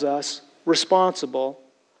holds us responsible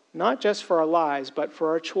not just for our lives, but for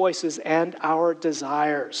our choices and our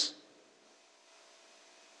desires.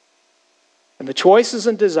 And the choices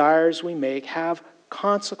and desires we make have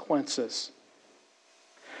consequences.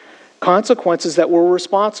 Consequences that we're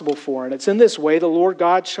responsible for. And it's in this way the Lord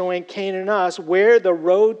God showing Cain and us where the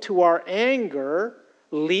road to our anger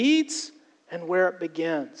leads and where it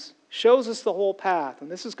begins. Shows us the whole path.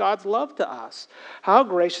 And this is God's love to us. How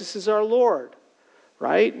gracious is our Lord.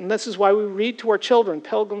 Right? And this is why we read to our children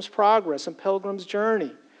Pilgrim's Progress and Pilgrim's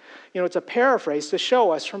Journey. You know, it's a paraphrase to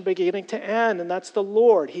show us from beginning to end, and that's the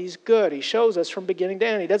Lord. He's good. He shows us from beginning to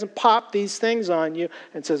end. He doesn't pop these things on you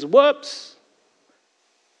and says, whoops.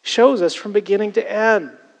 Shows us from beginning to end.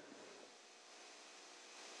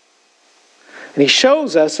 And he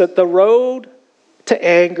shows us that the road to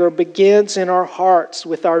anger begins in our hearts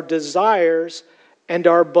with our desires and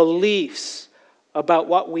our beliefs about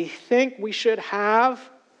what we think we should have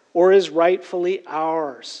or is rightfully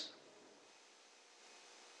ours.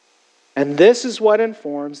 And this is what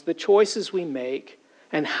informs the choices we make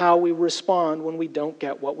and how we respond when we don't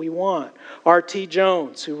get what we want. R.T.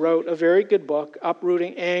 Jones, who wrote a very good book,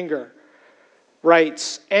 Uprooting Anger,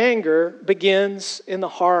 writes, anger begins in the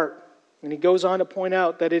heart. And he goes on to point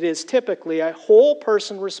out that it is typically a whole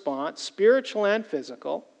person response, spiritual and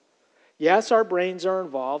physical. Yes, our brains are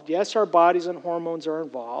involved. Yes, our bodies and hormones are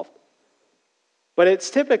involved. But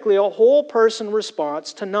it's typically a whole person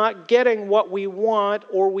response to not getting what we want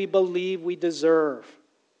or we believe we deserve.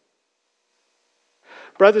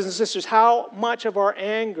 Brothers and sisters, how much of our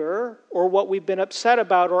anger or what we've been upset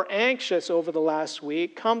about or anxious over the last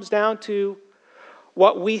week comes down to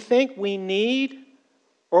what we think we need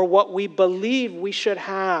or what we believe we should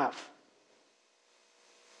have?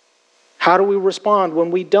 How do we respond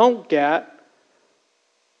when we don't get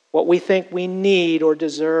what we think we need or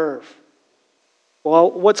deserve?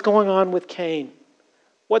 Well, what's going on with Cain?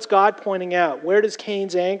 What's God pointing out? Where does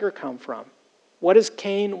Cain's anger come from? What does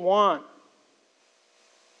Cain want?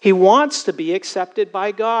 He wants to be accepted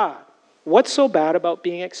by God. What's so bad about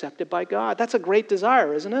being accepted by God? That's a great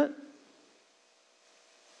desire, isn't it?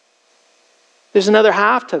 There's another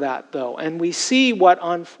half to that, though, and we see what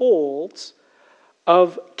unfolds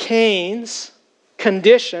of Cain's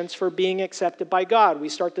conditions for being accepted by God. We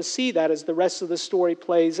start to see that as the rest of the story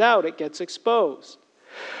plays out. It gets exposed.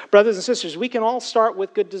 Brothers and sisters, we can all start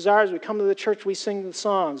with good desires. We come to the church, we sing the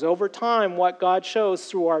songs. Over time, what God shows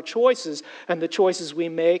through our choices and the choices we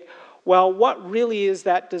make, well, what really is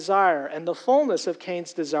that desire? And the fullness of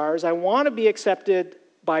Cain's desires, I want to be accepted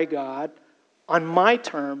by God on my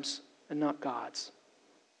terms and not God's.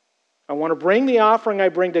 I want to bring the offering I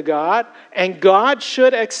bring to God, and God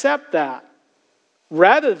should accept that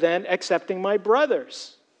rather than accepting my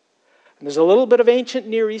brothers. And there's a little bit of ancient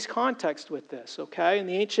Near East context with this, okay? In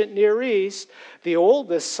the ancient Near East, the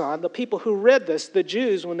oldest son, the people who read this, the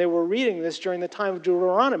Jews, when they were reading this during the time of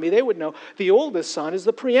Deuteronomy, they would know the oldest son is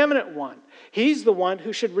the preeminent one. He's the one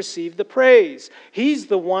who should receive the praise. He's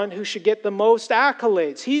the one who should get the most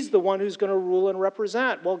accolades. He's the one who's going to rule and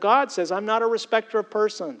represent. Well, God says, I'm not a respecter of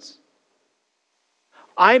persons.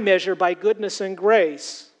 I measure by goodness and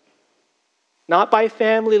grace, not by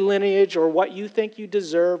family lineage or what you think you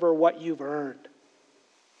deserve or what you've earned.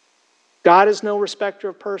 God is no respecter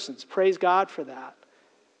of persons. Praise God for that.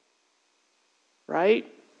 Right?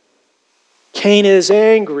 Cain is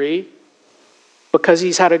angry because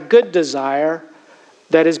he's had a good desire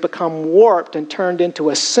that has become warped and turned into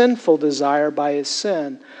a sinful desire by his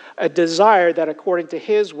sin. A desire that according to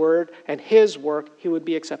his word and his work, he would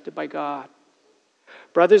be accepted by God.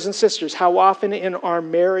 Brothers and sisters, how often in our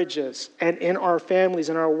marriages and in our families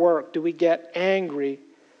and our work do we get angry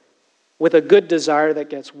with a good desire that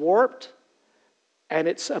gets warped, and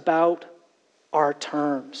it's about our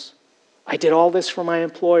terms. I did all this for my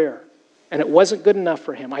employer, and it wasn't good enough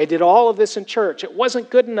for him. I did all of this in church. It wasn't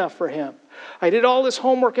good enough for him. I did all this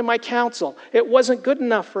homework in my counsel. It wasn't good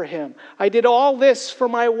enough for him. I did all this for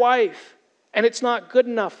my wife, and it's not good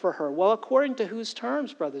enough for her. Well, according to whose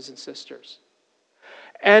terms, brothers and sisters?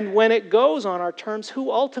 And when it goes on our terms,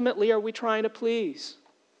 who ultimately are we trying to please?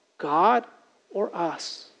 God or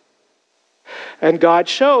us? And God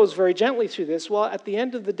shows very gently through this, well, at the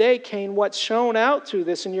end of the day, Cain, what's shown out through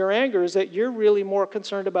this in your anger is that you're really more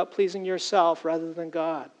concerned about pleasing yourself rather than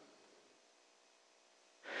God.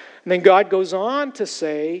 And then God goes on to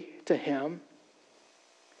say to him,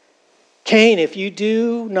 Cain, if you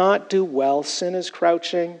do not do well, sin is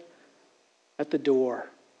crouching at the door.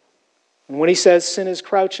 And when he says sin is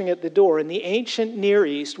crouching at the door, in the ancient Near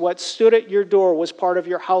East, what stood at your door was part of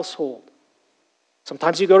your household.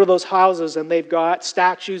 Sometimes you go to those houses and they've got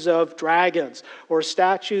statues of dragons or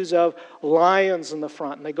statues of lions in the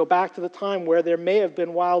front. And they go back to the time where there may have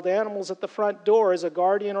been wild animals at the front door as a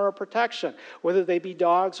guardian or a protection, whether they be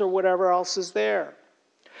dogs or whatever else is there.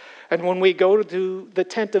 And when we go to the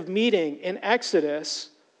tent of meeting in Exodus,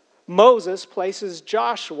 Moses places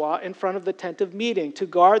Joshua in front of the tent of meeting to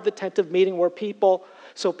guard the tent of meeting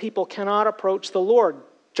so people cannot approach the Lord.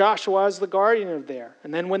 Joshua is the guardian of there.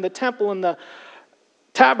 And then when the temple and the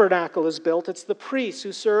tabernacle is built, it's the priests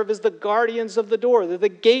who serve as the guardians of the door. They're the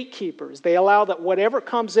gatekeepers. They allow that whatever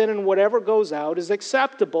comes in and whatever goes out is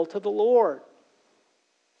acceptable to the Lord.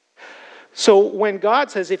 So when God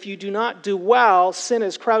says, if you do not do well, sin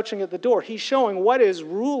is crouching at the door, he's showing what is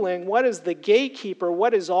ruling, what is the gatekeeper,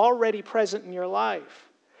 what is already present in your life.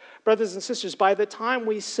 Brothers and sisters, by the time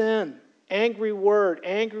we sin, angry word,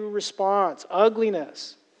 angry response,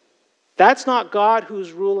 ugliness, that's not God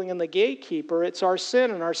who's ruling in the gatekeeper. It's our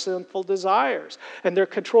sin and our sinful desires. And they're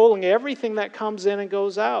controlling everything that comes in and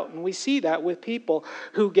goes out. And we see that with people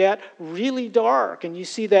who get really dark. And you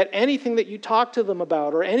see that anything that you talk to them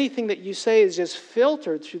about or anything that you say is just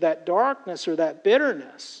filtered through that darkness or that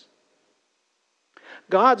bitterness.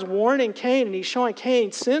 God's warning Cain, and he's showing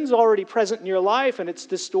Cain, sin's already present in your life and it's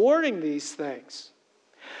distorting these things.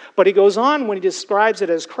 But he goes on, when he describes it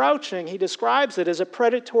as crouching, he describes it as a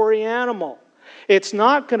predatory animal. It's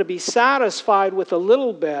not going to be satisfied with a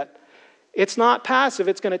little bit. It's not passive.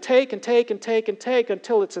 It's going to take and take and take and take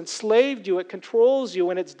until it's enslaved you, it controls you,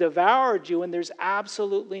 and it's devoured you, and there's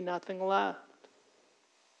absolutely nothing left.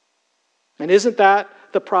 And isn't that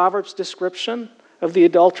the Proverbs description of the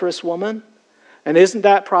adulterous woman? And isn't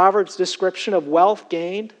that Proverbs description of wealth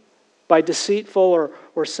gained by deceitful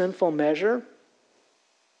or sinful measure?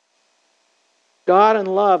 God in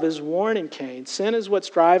love is warning Cain. Sin is what's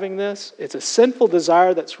driving this. It's a sinful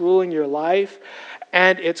desire that's ruling your life,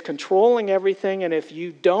 and it's controlling everything. And if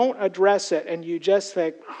you don't address it and you just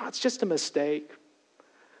think, it's just a mistake.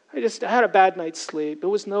 I had a bad night's sleep. It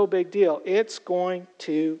was no big deal. It's going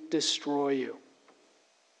to destroy you.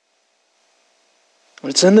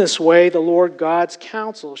 It's in this way the Lord God's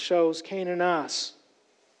counsel shows Cain and us.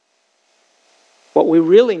 What we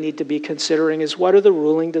really need to be considering is what are the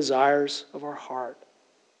ruling desires of our heart.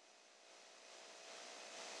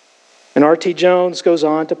 And R.T. Jones goes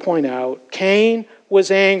on to point out, Cain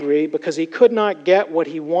was angry because he could not get what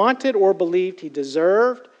he wanted or believed he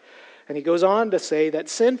deserved. And he goes on to say that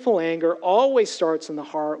sinful anger always starts in the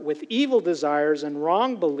heart with evil desires and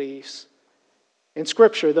wrong beliefs. In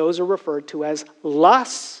Scripture, those are referred to as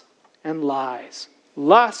lusts and lies.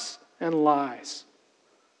 Lusts and lies.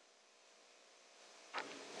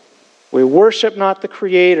 We worship not the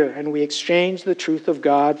Creator, and we exchange the truth of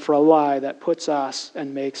God for a lie that puts us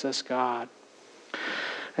and makes us God.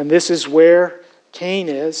 And this is where Cain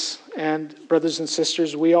is And brothers and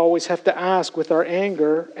sisters, we always have to ask with our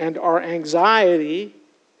anger and our anxiety,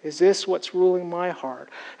 is this what's ruling my heart?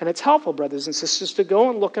 And it's helpful, brothers and sisters, to go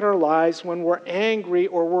and look at our lives when we're angry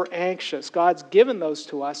or we're anxious. God's given those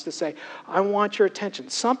to us to say, I want your attention.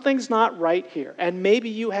 Something's not right here. And maybe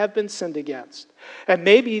you have been sinned against. And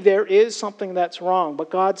maybe there is something that's wrong. But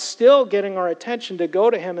God's still getting our attention to go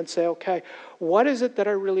to Him and say, okay, what is it that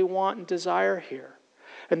I really want and desire here?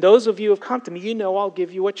 And those of you who have come to me, you know I'll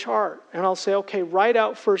give you a chart. And I'll say, okay, write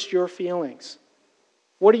out first your feelings.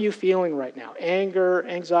 What are you feeling right now? Anger,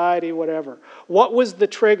 anxiety, whatever. What was the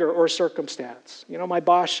trigger or circumstance? You know, my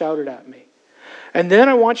boss shouted at me. And then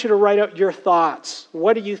I want you to write out your thoughts.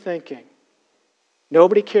 What are you thinking?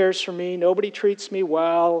 Nobody cares for me. Nobody treats me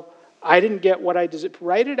well. I didn't get what I deserved.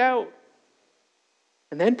 Write it out.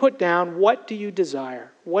 And then put down, what do you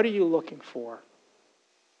desire? What are you looking for?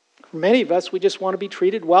 For many of us, we just want to be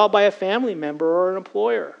treated well by a family member or an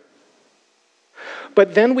employer.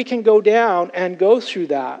 But then we can go down and go through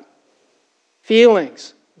that.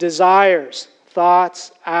 Feelings, desires,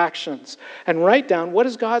 thoughts, actions. And write down, what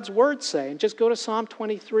does God's Word say? And just go to Psalm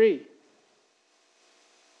 23.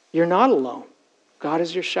 You're not alone. God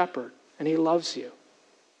is your shepherd, and He loves you.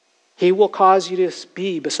 He will cause you to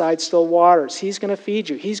be beside still waters. He's going to feed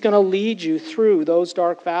you. He's going to lead you through those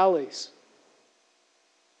dark valleys.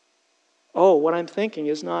 Oh, what I'm thinking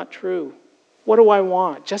is not true. What do I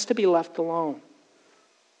want? Just to be left alone.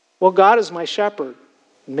 Well, God is my shepherd.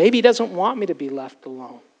 Maybe He doesn't want me to be left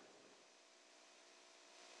alone.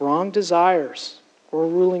 Wrong desires or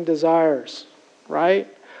ruling desires, right?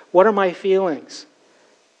 What are my feelings?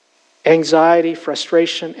 Anxiety,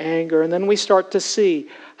 frustration, anger. And then we start to see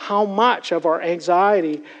how much of our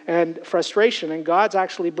anxiety and frustration, and God's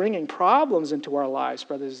actually bringing problems into our lives,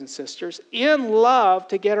 brothers and sisters, in love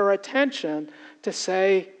to get our attention to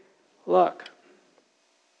say, look,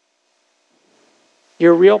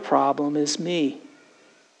 your real problem is me.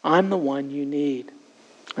 I'm the one you need.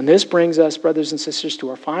 And this brings us, brothers and sisters, to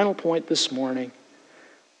our final point this morning.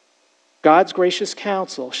 God's gracious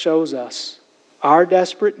counsel shows us our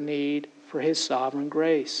desperate need for His sovereign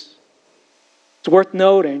grace. It's worth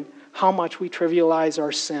noting how much we trivialize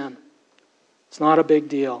our sin. It's not a big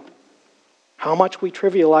deal. How much we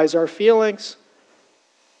trivialize our feelings.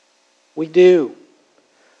 We do.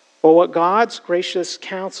 But what God's gracious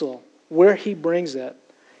counsel, where He brings it,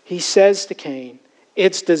 He says to Cain,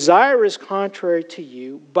 its desire is contrary to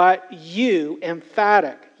you, but you,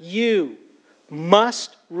 emphatic, you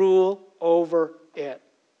must rule over it.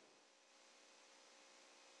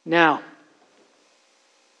 Now,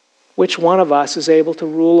 which one of us is able to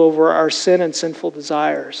rule over our sin and sinful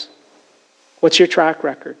desires? What's your track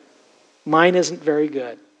record? Mine isn't very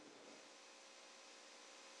good.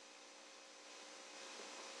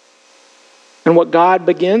 And what God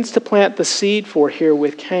begins to plant the seed for here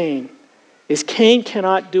with Cain is Cain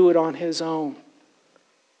cannot do it on his own.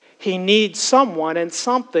 He needs someone and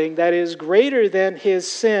something that is greater than his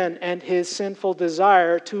sin and his sinful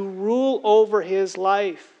desire to rule over his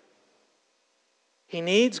life. He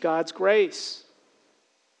needs God's grace.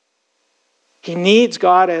 He needs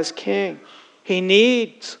God as king. He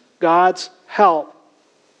needs God's help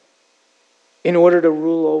in order to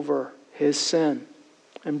rule over his sin.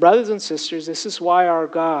 And brothers and sisters, this is why our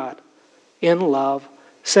God, in love,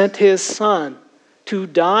 sent His Son to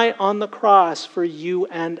die on the cross for you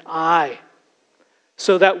and I,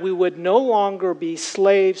 so that we would no longer be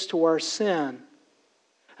slaves to our sin,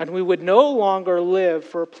 and we would no longer live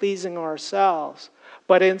for pleasing ourselves,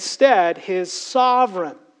 but instead His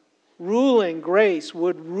sovereign, ruling grace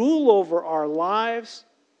would rule over our lives,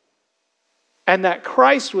 and that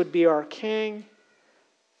Christ would be our King,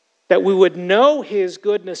 that we would know His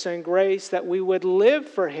goodness and grace, that we would live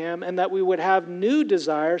for Him, and that we would have new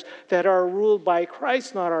desires that are ruled by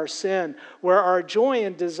Christ, not our sin, where our joy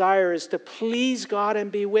and desire is to please God and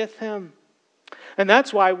be with Him. And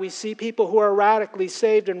that's why we see people who are radically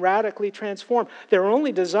saved and radically transformed. Their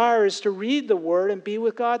only desire is to read the Word and be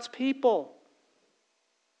with God's people.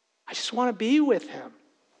 I just want to be with Him.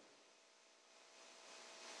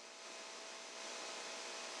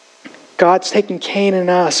 God's taking Cain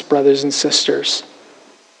and us, brothers and sisters,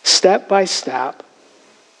 step by step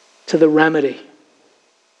to the remedy.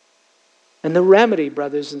 And the remedy,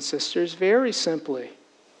 brothers and sisters, very simply,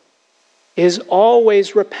 is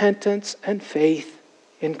always repentance and faith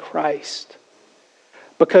in Christ.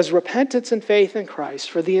 Because repentance and faith in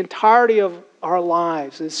Christ for the entirety of our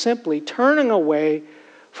lives is simply turning away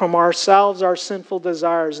from ourselves, our sinful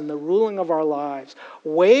desires, and the ruling of our lives,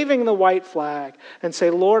 waving the white flag and say,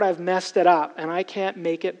 Lord, I've messed it up and I can't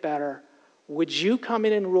make it better. Would you come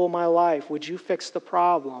in and rule my life? Would you fix the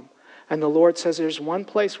problem? And the Lord says there's one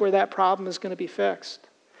place where that problem is going to be fixed.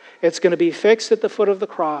 It's going to be fixed at the foot of the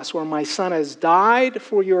cross, where my Son has died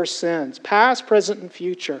for your sins, past, present, and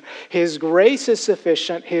future. His grace is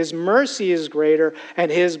sufficient, His mercy is greater,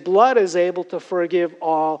 and His blood is able to forgive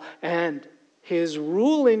all. And His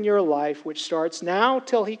rule in your life, which starts now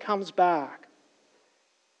till He comes back,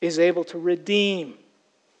 is able to redeem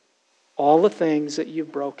all the things that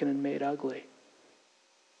you've broken and made ugly.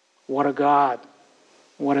 What a God.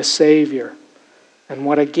 What a Savior. And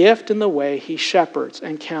what a gift in the way He shepherds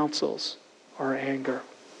and counsels our anger.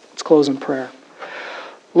 Let's close in prayer.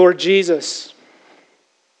 Lord Jesus,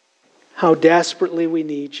 how desperately we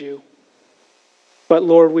need You. But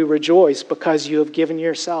Lord, we rejoice because You have given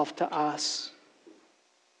Yourself to us.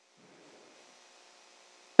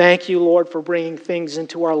 Thank You, Lord, for bringing things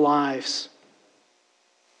into our lives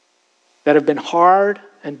that have been hard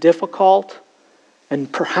and difficult, and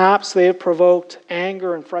perhaps they have provoked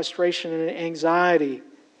anger and frustration and anxiety.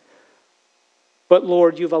 But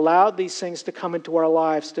Lord, You've allowed these things to come into our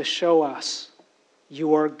lives to show us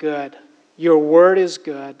You are good. Your word is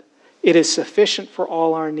good. It is sufficient for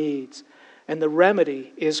all our needs. And the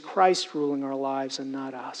remedy is Christ ruling our lives and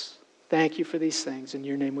not us. Thank You for these things. In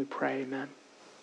Your name we pray, amen.